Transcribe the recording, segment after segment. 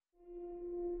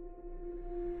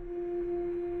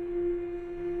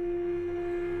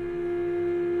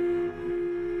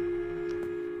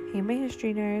Hey my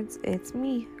history nerds, it's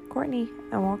me, Courtney,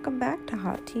 and welcome back to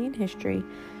Hot Tea and History.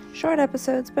 Short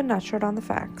episodes, but not short on the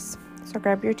facts. So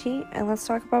grab your tea and let's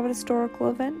talk about what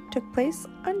historical event took place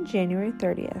on January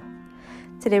 30th.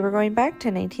 Today we're going back to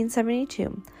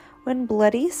 1972, when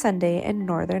Bloody Sunday in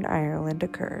Northern Ireland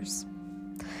occurs.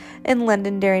 In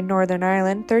Londonderry, Northern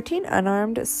Ireland, 13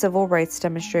 unarmed civil rights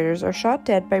demonstrators are shot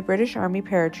dead by British Army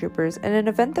paratroopers in an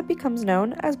event that becomes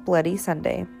known as Bloody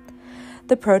Sunday.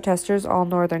 The protesters, all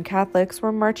Northern Catholics,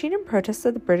 were marching in protest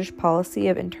of the British policy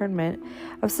of internment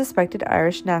of suspected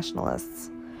Irish nationalists.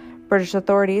 British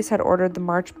authorities had ordered the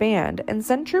march banned and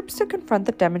sent troops to confront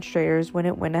the demonstrators when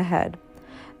it went ahead.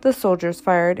 The soldiers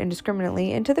fired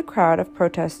indiscriminately into the crowd of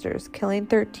protesters, killing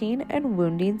 13 and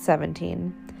wounding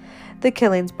 17. The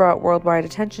killings brought worldwide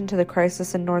attention to the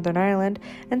crisis in Northern Ireland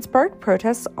and sparked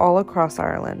protests all across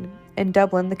Ireland. In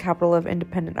Dublin, the capital of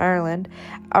independent Ireland,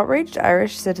 outraged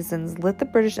Irish citizens lit the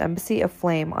British embassy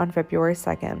aflame on February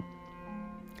 2nd.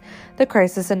 The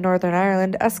crisis in Northern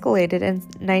Ireland escalated in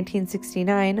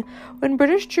 1969 when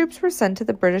British troops were sent to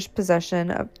the British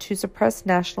possession to suppress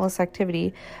nationalist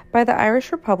activity by the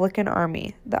Irish Republican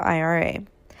Army, the IRA,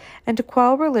 and to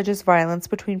quell religious violence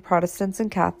between Protestants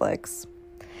and Catholics.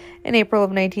 In April of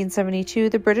 1972,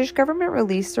 the British government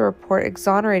released a report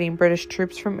exonerating British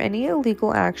troops from any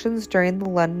illegal actions during the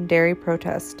Londonderry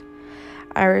protest.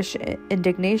 Irish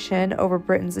indignation over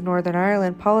Britain's Northern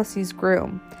Ireland policies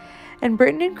grew, and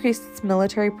Britain increased its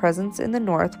military presence in the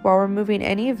north while removing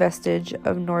any vestige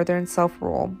of northern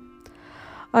self-rule.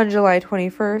 On July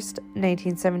 21,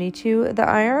 1972, the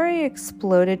IRA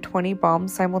exploded 20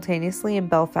 bombs simultaneously in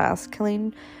Belfast,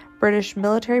 killing British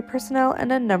military personnel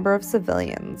and a number of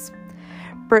civilians.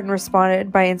 Britain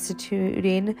responded by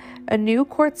instituting a new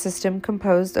court system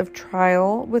composed of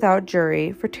trial without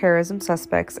jury for terrorism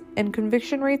suspects, and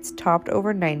conviction rates topped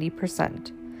over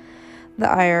 90%. The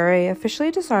IRA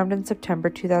officially disarmed in September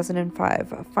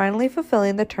 2005, finally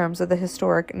fulfilling the terms of the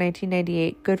historic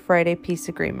 1998 Good Friday Peace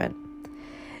Agreement.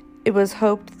 It was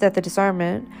hoped that the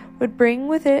disarmament would bring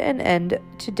with it an end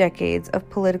to decades of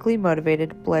politically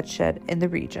motivated bloodshed in the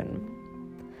region.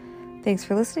 Thanks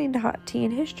for listening to Hot Tea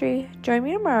and History. Join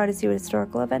me tomorrow to see what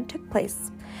historical event took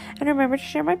place. And remember to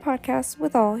share my podcast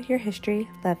with all your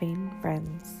history-loving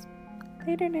friends.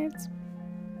 Later, nerds.